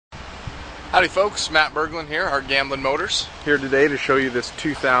Howdy folks, Matt Berglund here, Hard Gambling Motors. Here today to show you this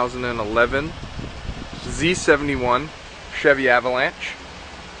 2011 Z71 Chevy Avalanche.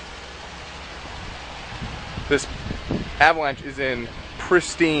 This Avalanche is in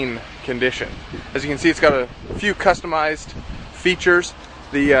pristine condition. As you can see, it's got a few customized features.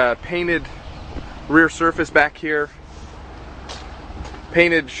 The painted rear surface back here,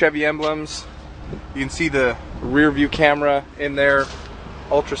 painted Chevy emblems. You can see the rear view camera in there,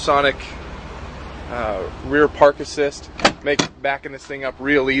 ultrasonic rear park assist, make backing this thing up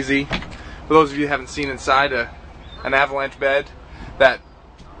real easy. For those of you who haven't seen inside an Avalanche bed, that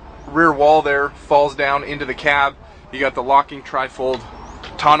rear wall there falls down into the cab. You got the locking trifold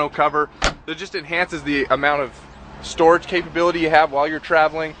tonneau cover that just enhances the amount of storage capability you have while you're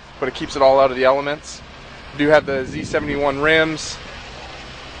traveling, but it keeps it all out of the elements. You do have the Z71 rims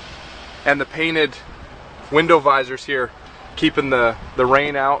and the painted window visors here, keeping the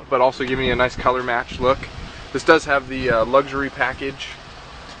rain out, but also giving you a nice color match look. This does have the luxury package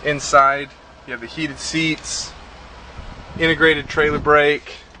inside. You have the heated seats, integrated trailer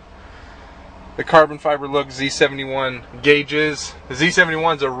brake, the carbon fiber look Z71 gauges. The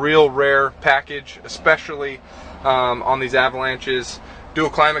Z71 is a real rare package, especially on these Avalanches. Dual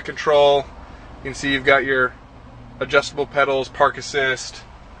climate control. You can see you've got your adjustable pedals, park assist.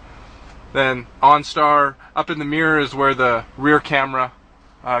 Then OnStar. Up in the mirror is where the rear camera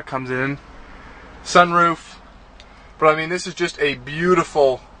comes in. Sunroof. But I mean, this is just a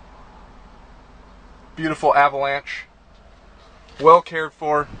beautiful, beautiful Avalanche. Well cared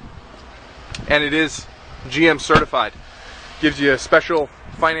for. And it is GM certified. Gives you special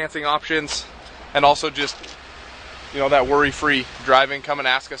financing options, and also just, you know, that worry-free driving. Come and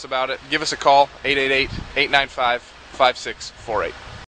ask us about it. Give us a call, 888-895-5648.